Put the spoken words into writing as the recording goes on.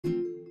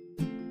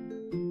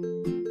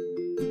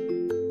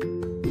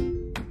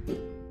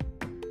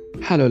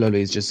Hello,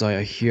 lovely, it's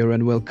Josiah here,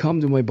 and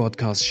welcome to my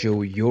podcast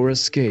show, Your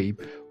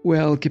Escape.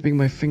 Well, keeping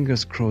my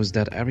fingers crossed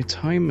that every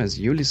time as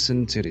you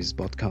listen to this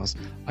podcast,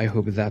 I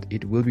hope that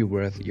it will be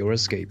worth your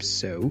escape.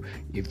 So,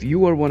 if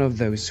you are one of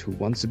those who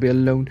wants to be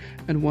alone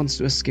and wants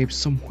to escape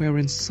somewhere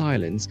in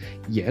silence,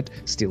 yet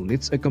still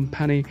needs a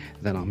companion,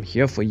 then I'm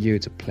here for you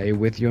to play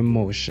with your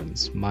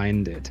emotions.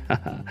 Mind it.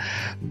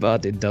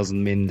 But it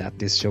doesn't mean that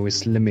this show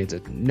is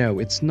limited. No,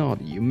 it's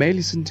not. You may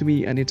listen to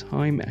me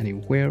anytime,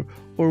 anywhere,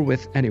 or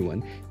with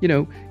anyone.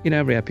 In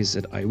every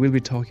episode, I will be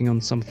talking on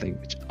something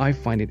which I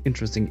find it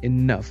interesting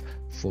enough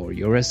for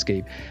your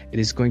escape. It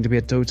is going to be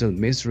a total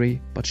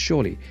mystery, but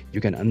surely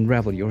you can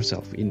unravel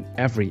yourself in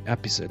every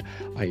episode.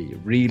 I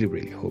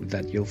really hope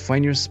that you'll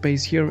find your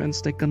space here and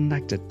stay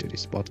connected to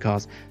this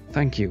podcast.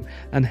 Thank you,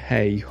 and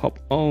hey, hop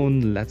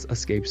on, let's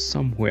escape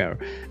somewhere.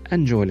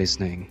 Enjoy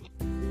listening.